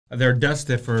They're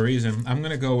dusted for a reason. I'm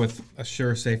gonna go with a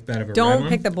sure, safe bet of a red Don't one.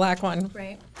 pick the black one.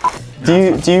 Right.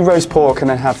 Do you roast pork and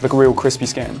then have the real crispy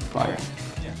skin? Like,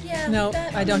 Yeah. No,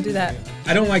 I don't do that.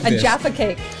 I don't like A this. Jaffa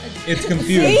cake. It's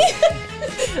confusing.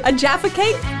 See? A Jaffa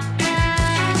cake?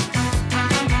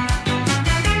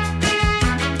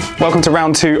 welcome to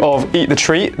round 2 of Eat the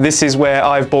Treat. This is where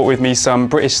I've brought with me some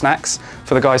British snacks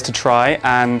for the guys to try,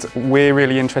 and we're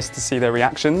really interested to see their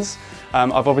reactions.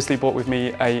 I've obviously brought with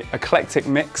me a eclectic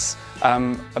mix,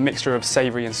 a mixture of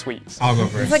savoury and sweets. I'll go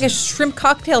first. It's like a shrimp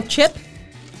cocktail chip.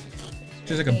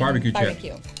 Just like a barbecue chip.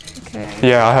 Okay.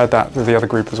 Yeah, I heard that with the other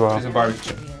group as well. It's a barbecue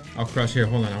chip. I'll crush here.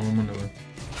 Hold on, I want another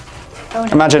one.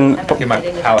 Imagine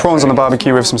prawns on the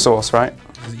barbecue with some sauce, right?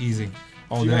 This is easy.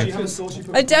 All day.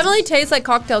 It definitely tastes like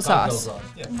cocktail sauce.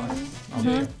 Yeah,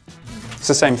 fine. It's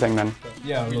the same thing then.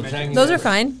 Yeah, a little tangy. Those are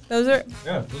fine. Those are.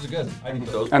 Yeah, those are good. I think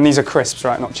those. And these are crisps,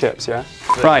 right? Not chips, yeah?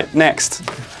 Right, next.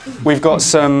 We've got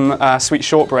some sweet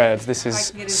shortbread. This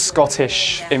is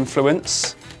Scottish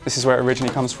influence. This is where it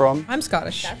originally comes from. I'm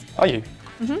Scottish. Are you?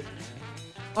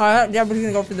 Yeah, we're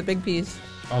gonna go for the big piece.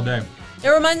 All day. It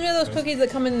reminds me of those cookies that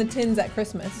come in the tins at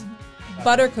Christmas.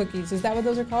 Butter cookies, is that what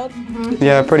those are called?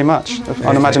 Yeah, pretty much.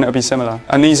 I'd imagine it would be similar.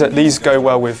 And these go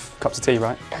well with cups of tea,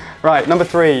 right? Right, number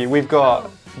 3, we've got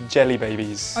jelly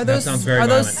babies. Are those sounds very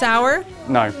those violent. sour?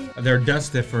 No. They're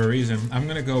dusted for a reason. I'm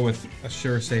gonna go with a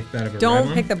sure, safe bet of a red Don't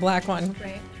one. pick the black one.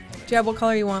 Right. Jeb, what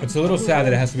color you want? It's a little sad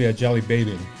that it has to be a jelly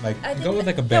baby. Like, go with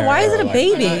like a bear. Yeah, why is it or a like-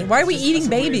 baby? Why are we eating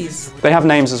babies? They have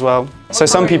names as well. So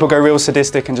some people go real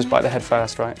sadistic and just bite the head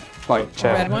first, right? Like Red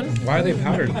Jeb. one? Why are they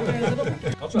powdered?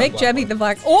 Make Jeb eat the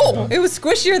black. Oh, it was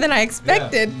squishier than I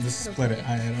expected. Just split it.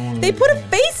 I don't want to. They put a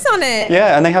face on it.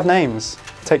 Yeah, and they have names.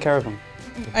 Take care of them.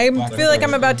 I feel like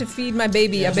I'm about to feed my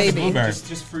baby a baby. Blueberry.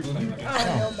 Just fruit flavor. I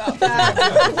don't know about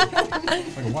that.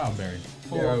 Like a wild berry.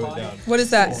 What is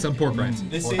that? Some pork rinds.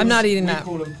 I'm not eating that. We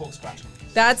call them pork scratch.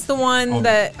 That's the one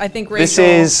that I think Rachel. This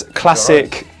is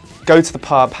classic. Go to the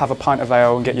pub, have a pint of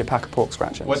ale, and get your pack of pork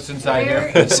scratchers. What's inside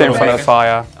here? Sit in front of the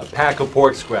fire. A pack of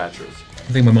pork scratchers.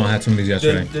 I think my mom had some of these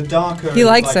yesterday. The darker. He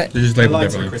likes it. They're just The labeled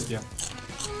lighter differently.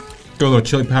 crispier. Throw a little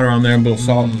chili powder on there, a little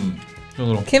salt, a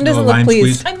little. Kim little doesn't look lime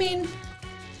pleased. squeeze. I mean,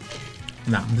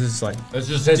 Nah, this is like. It's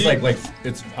just tastes like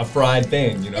it's a fried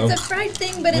thing, you know. it's a fried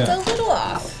thing, but it's a little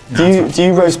off. Do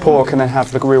you roast pork and then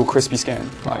have the real crispy skin?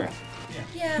 Like,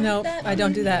 Yeah. No, that- I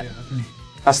don't do that.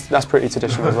 that's pretty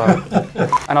traditional as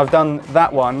well. And I've done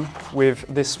that one with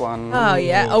this one. Oh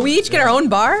yeah. Oh, we each get our own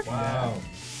bar. Wow.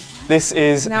 This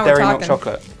is Now we're dairy milk talking.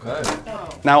 chocolate.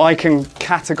 Good. Now I can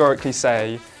categorically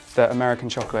say that American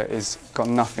chocolate is got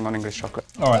nothing on English chocolate.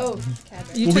 All right. Oh,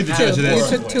 Cadbury. You We'll be took the judge two. of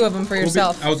this. You took 2 of them for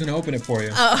yourself. I was gonna open it for you.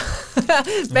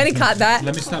 Benny caught that.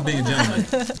 Let me stop being a gentleman.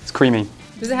 It's creamy.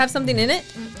 Does it have something in it?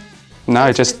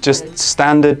 No, just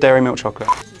standard dairy milk chocolate.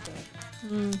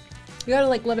 You gotta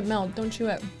like let it melt. Don't chew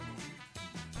it.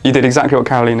 You did exactly what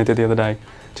Carolina did the other day.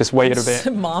 Just waited a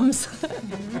bit. Moms.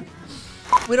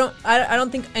 We don't. I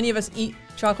don't think any of us eat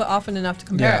chocolate often enough to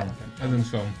compare Yeah, I think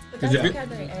so. That's a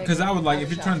Cadbury egg. Because I would like, if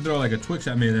you're shell. trying to throw like a Twix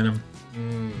at me, then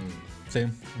I'm. See,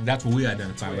 that's what we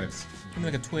identify with. Give me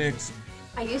like a Twix.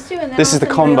 I used to, and then This is the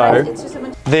all of a sudden combo. realized it's just so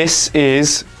much. This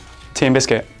is tea and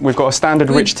biscuit. We've got a standard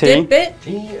it. rich We tea. dip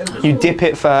it. You dip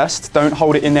it first. Don't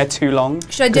hold it in there too long.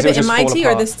 Should I 'cause dip it it'll in just my fall tea or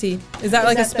apart. this tea? Is that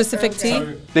like a that the specific tea? Earl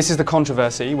Grey? This is the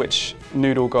controversy, which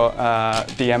Noodle got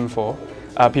DM for.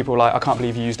 People were like, I can't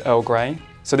believe you used Earl Grey.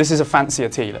 So this is a fancier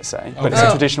tea, let's say, but it's a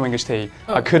Oh. traditional English tea.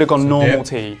 I could have gone normal dip.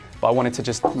 tea, but I wanted to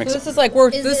just mix So it. this is like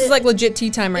Is this is it- like legit tea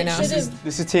time right It now. should've-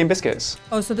 This is tea and biscuits.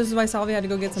 Oh, so this is why Salvi had to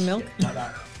go get some milk?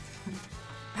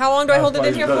 How long do I hold it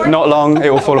in here for? Not long, it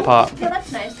will fall apart. No,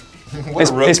 that's nice.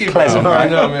 It's pleasant, I right?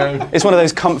 know, man. It's one of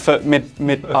those comfort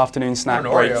mid-afternoon snack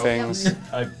break things.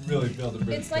 I really feel the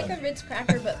British. It's like a Ritz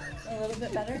cracker, but a little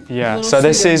bit better. Yeah, little so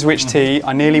this sweeter. is rich tea.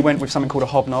 I nearly went with something called a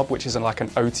hobnob, which is like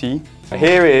an OT.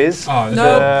 Here is, Oh, this,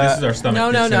 No. this is our stomach. No,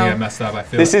 no, It's gonna no. get messed up. I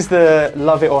feel this it. is the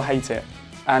love it or hate it.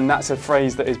 And that's a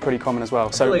phrase that is pretty common as well. I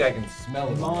feel So like I can smell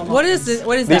it. What is this?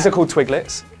 What is these that? are called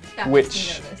twiglets, That makes me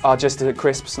which nervous. are just a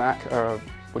crisp snack, or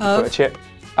would you Of? put a chip?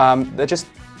 They're just,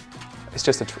 it's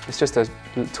just a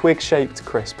twig-shaped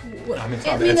crisp. I mean,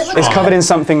 it looks It's covered in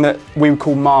something that we would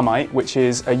call Marmite, which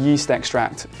is a yeast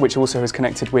extract, which also is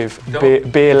connected with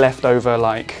beer leftover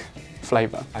like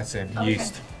flavour. I'd say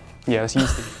yeast. Yeah, it's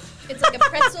yeasty. It's like a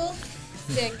pretzel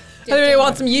stick. dipped Anybody in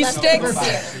want some yeast leftover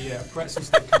sticks? beer. Yeah, pretzel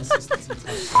stick consistency.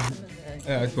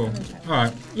 Yeah, that's cool. All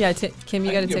right. Yeah, Kim,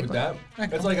 you I gotta can take get one. with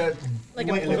that. It's like a Like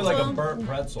think a of it like a pretzel. burnt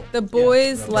pretzel. The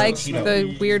boys Yeah. like Cheeto.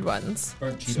 the weird ones.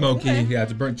 Burnt Cheeto. Smoky. Yeah,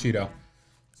 it's a burnt Cheeto.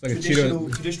 It's like a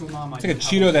Cheeto. Traditional Marmite. It's like a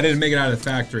Cheeto that didn't make it out of the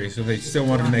factory, so they still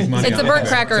wanted to make money. It's a off burnt of it,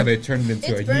 cracker. So they turned it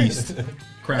into It's a burnt. yeast They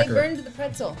cracker. burned the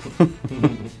pretzel.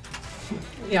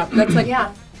 Yeah, that's like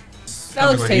Yeah. that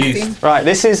looks like tasty. yeast. Right,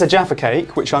 this is a Jaffa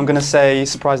cake, which I'm going to say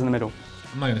surprise in the middle.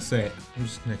 I'm not gonna say it. I'm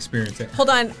just gonna experience it. Hold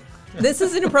on. This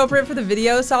is inappropriate for the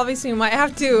video, Salvi, so you might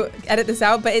have to edit this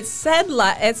out. But it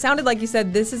sounded like you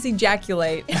said, "This is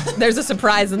ejaculate." There's a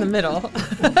surprise in the middle.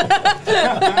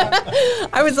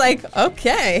 I was like,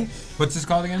 okay, What's this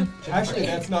called again? Actually,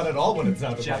 that's not at all what it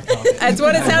sounded like. that's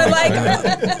what it sounded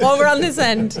like over on this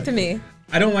end to me.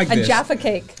 I don't like A this. Jaffa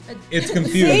cake. It's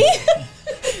confusing.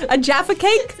 See? A Jaffa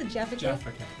cake? It's a Jaffa cake.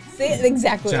 Jaffa cake. See?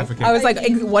 Exactly. Jaffa cake. I was like,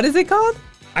 what is it called?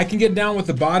 I can get down with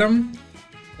the bottom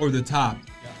or the top,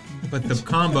 but the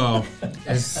combo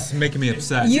is making me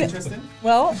upset. Interesting.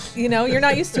 Well, you're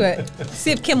not used to it.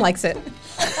 See if Kim likes it.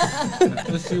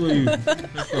 Let's see what you.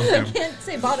 Let's go, Kim. Can't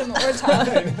say bottom or top.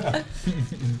 What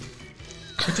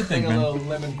you Thing think, a man? little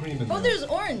lemon cream in Oh, there. there's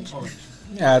orange.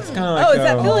 Yeah, it's kind of like. Oh, is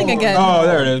that filling again? Oh,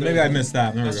 there it is. Maybe I missed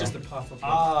that. There we That's go. just the puff of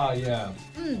Ah, yeah.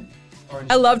 orange.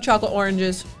 I love chocolate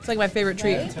oranges. It's like my favorite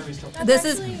treat. Right? Terry's chocolate. This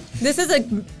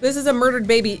Actually- is a murdered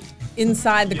baby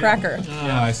inside the cracker. Oh,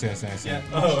 I see. Yeah.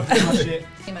 Oh. Shit.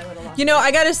 My little lock.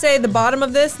 I gotta say the bottom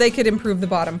of this, they could improve the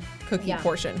bottom cookie Yeah.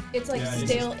 portion. It's like Yeah,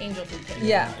 it's stale angel food cake.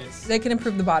 Yeah, it's- they can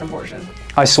improve the bottom portion.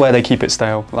 I swear they keep it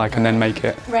stale, and then make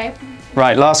it. Right?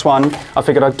 Right, last one. I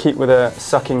figured I'd keep with a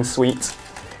sucking sweet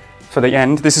for the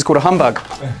end. This is called a humbug.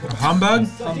 A humbug?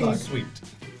 Something sweet.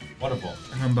 Wonderful.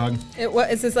 A humbug.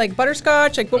 What is this, like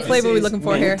butterscotch? Like what flavor are we is looking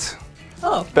for here? Mint.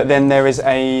 Oh, But then there is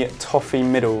a toffee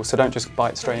middle, so don't just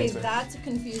bite straight Okay, into it. that's a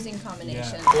confusing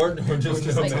combination. Or just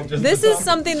this is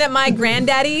something that my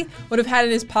granddaddy would have had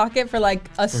in his pocket for like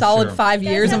a solid sure. 5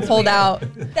 years and pulled out.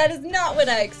 That is not what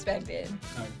I expected.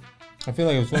 I feel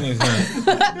like it was one of those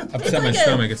gonna upset my like a-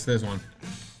 stomach. It's this one.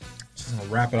 Just gonna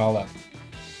wrap it all up.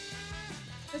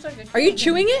 It's like a Are you cake.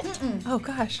 chewing it? Oh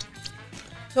gosh.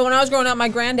 So when I was growing up, my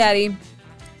granddaddy,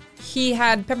 he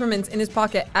had peppermints in his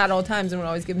pocket at all times and would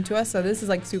always give them to us. So this is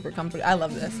like super comforting. I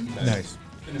love this. Nice.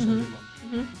 Finish with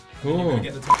one. Cool.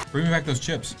 Get the top. Bring me back those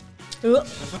chips. Ooh, I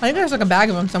think there's like a bag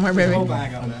of them somewhere, baby. Whole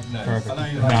bag out there. Nice. Perfect. I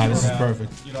know you Nah, like this your, is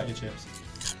perfect. You like your chips.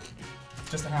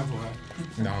 Just a handful,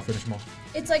 right? No, I'll finish them all.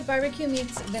 It's like barbecue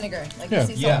meets vinegar. Like Yeah. you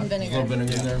see salt Yeah. and vinegar. A little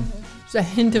vinegar in there. It's a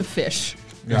hint of fish.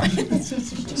 Yeah.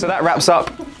 So that wraps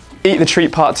up Eat the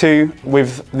Treat Part 2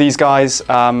 with these guys.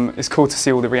 It's cool to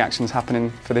see all the reactions happening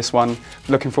for this one.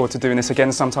 Looking forward to doing this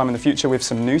again sometime in the future with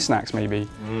some new snacks maybe.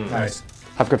 Nice.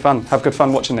 Have good fun. Have good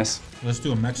fun watching this. Let's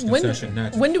do a Mexican session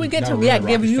next. When do we get to That'll really rock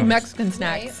give your you stomachs. Mexican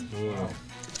snacks?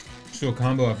 Let's do a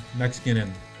combo of Mexican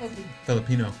and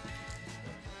Filipino.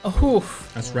 Oh,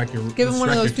 oof. Let's wreck your. Give him let's one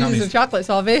of wreck those your pieces tummies. of chocolate,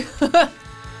 Salvi.